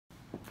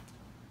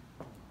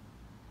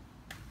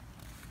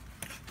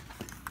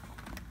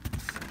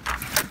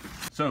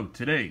So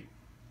today,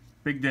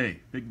 big day,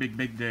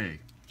 big day.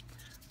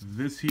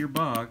 This here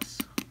box,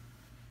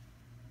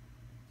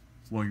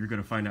 well, you're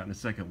gonna find out in a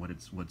second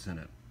what's in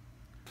it.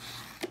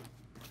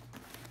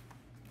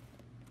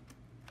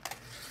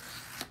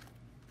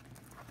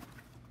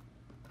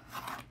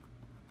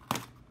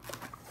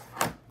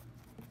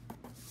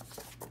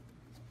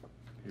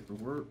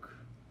 Paperwork.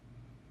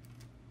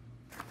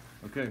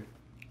 Okay.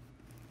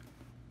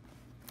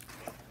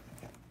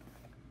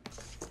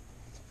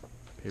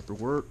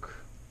 Paperwork.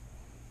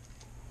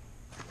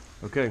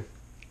 Okay.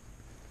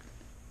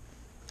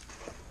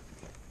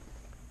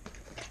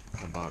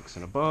 A box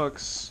in a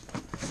box.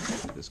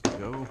 This can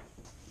go.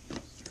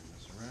 Let's turn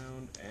this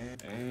around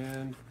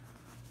and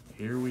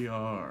here we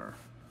are.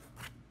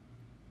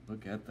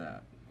 Look at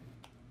that.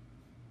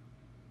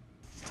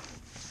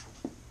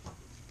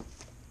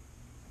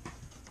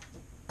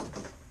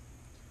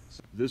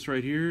 So this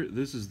right here,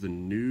 this is the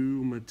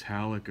new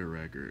Metallica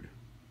record.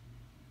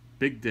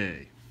 Big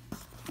day.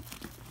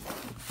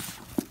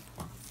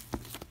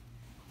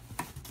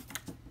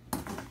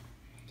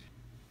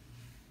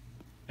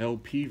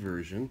 LP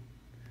version.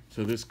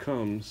 So this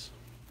comes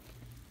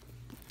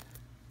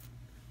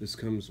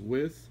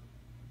with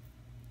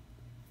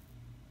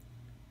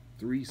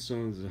 3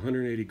 songs,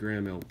 180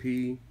 gram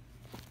LP,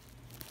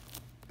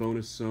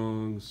 bonus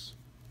songs,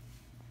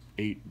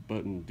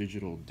 8-button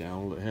digital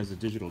download. It has a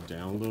digital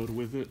download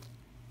with it.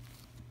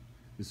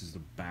 This is the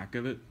back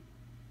of it.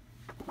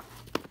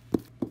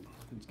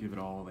 Let's give it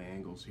all the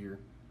angles here.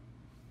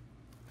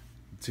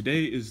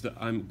 Today is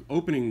I'm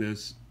opening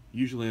this.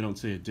 Usually I don't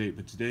say a date,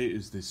 but today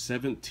is the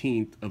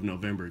 17th of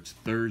November. It's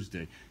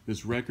Thursday.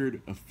 This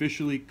record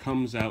officially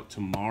comes out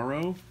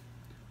tomorrow,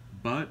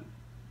 but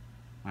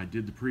I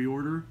did the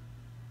pre-order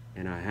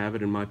and I have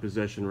it in my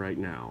possession right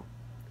now.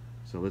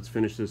 So let's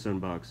finish this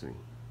unboxing.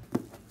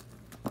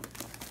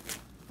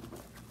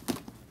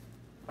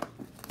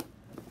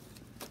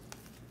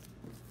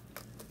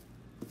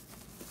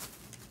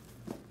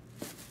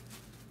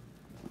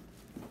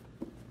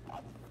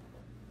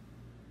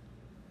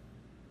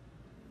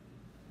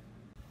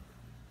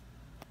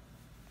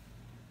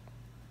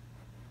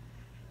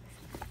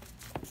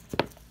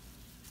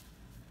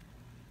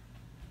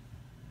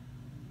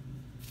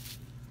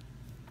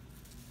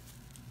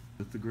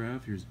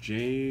 Lithograph. Here's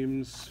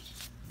James,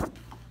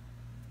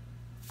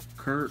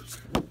 Kirk,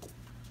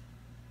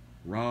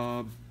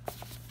 Rob,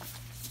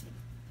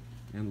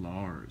 and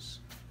Lars.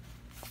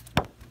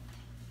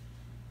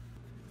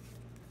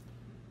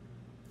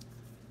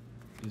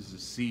 This is a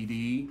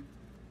CD.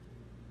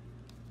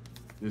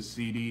 This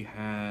CD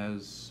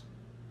has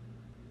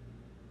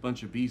a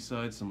bunch of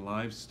B-sides, some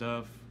live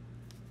stuff,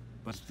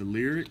 but the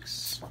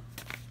lyrics.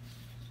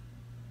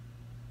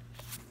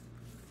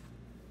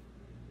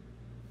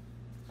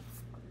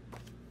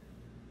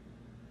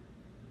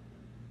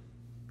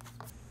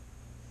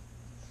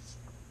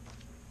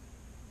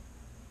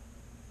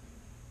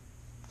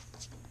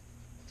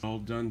 All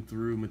done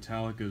through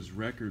Metallica's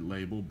record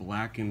label,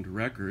 Blackened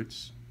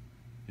Records,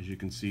 as you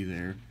can see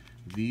there.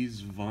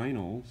 These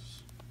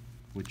vinyls,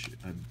 which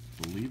I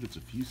believe it's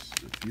a few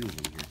of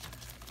them here.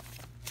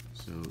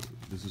 So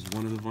this is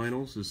one of the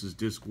vinyls. This is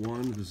disc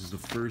 1. This is the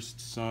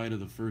first side of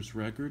the first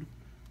record.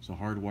 So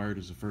HardWired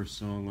is the first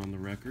song on the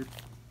record.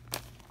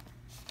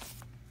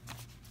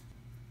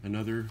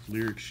 Another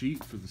lyric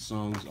sheet for the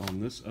songs on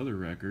this other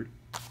record.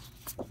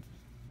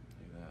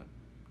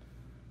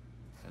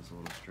 A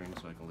little string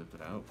so I can lift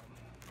it out.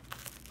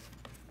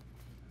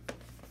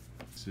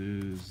 This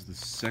is the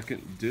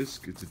second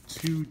disc. It's a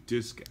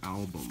 2-disc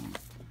album.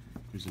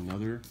 Here's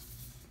another.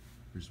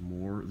 There's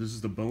more. This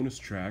is the bonus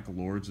track,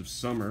 Lords of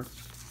Summer.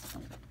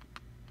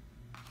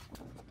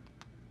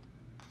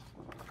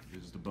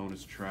 This is the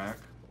bonus track.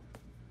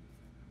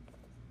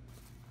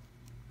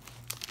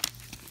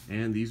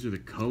 And these are the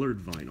colored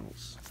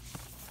vinyls.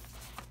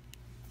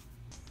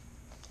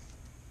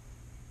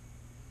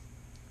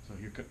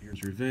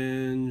 Here's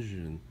Revenge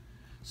and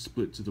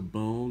Split to the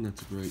Bone.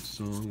 That's a great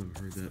song.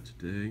 I've heard that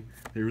today.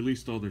 They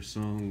released all their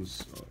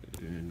songs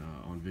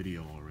on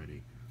video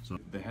already. So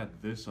they had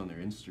this on their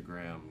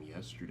Instagram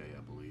yesterday,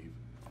 I believe.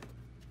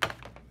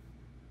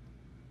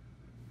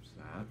 There's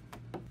that.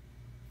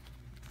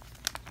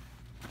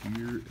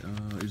 Here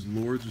is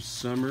Lords of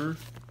Summer,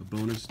 a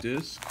bonus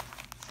disc,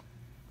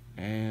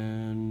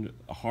 and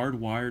a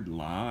HardWired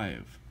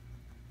Live.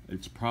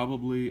 It's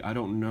probably, I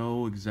don't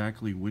know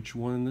exactly which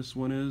one this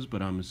one is,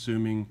 but I'm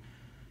assuming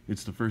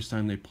it's the first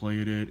time they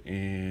played it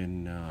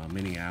in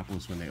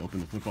Minneapolis when they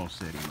opened the football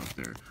stadium up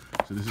there.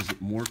 So this is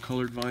more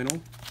colored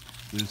vinyl.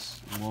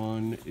 This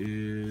one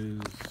is,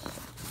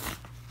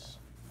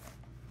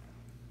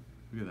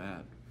 look at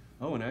that.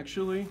 Oh, and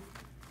actually,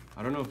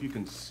 I don't know if you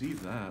can see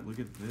that. Look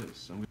at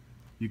this.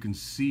 You can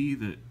see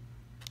that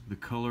the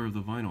color of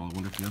the vinyl. I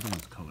wonder if the other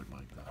one's colored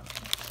like that.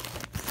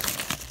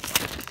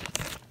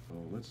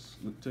 Let's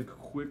take a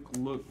quick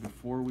look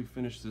before we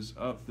finish this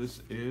up.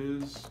 This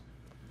is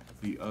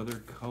the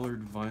other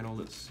colored vinyl.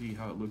 Let's see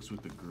how it looks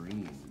with the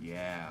green.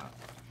 Yeah,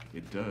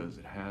 it does.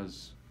 It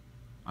has,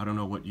 I don't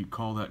know what you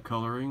call that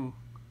coloring,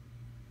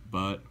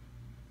 but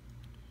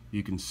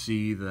you can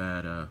see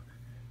that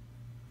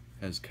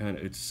has kind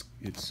of it's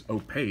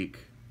opaque.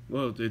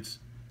 Well, it's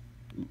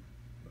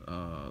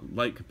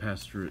light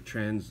capacitor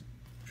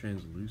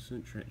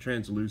translucent.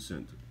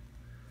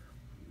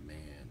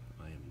 Man,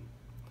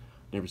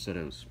 never said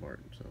I was smart.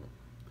 So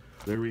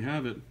there we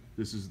have it.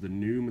 This is the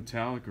new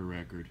Metallica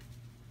record,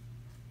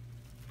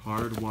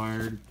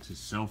 Hardwired to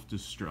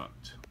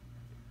Self-Destruct.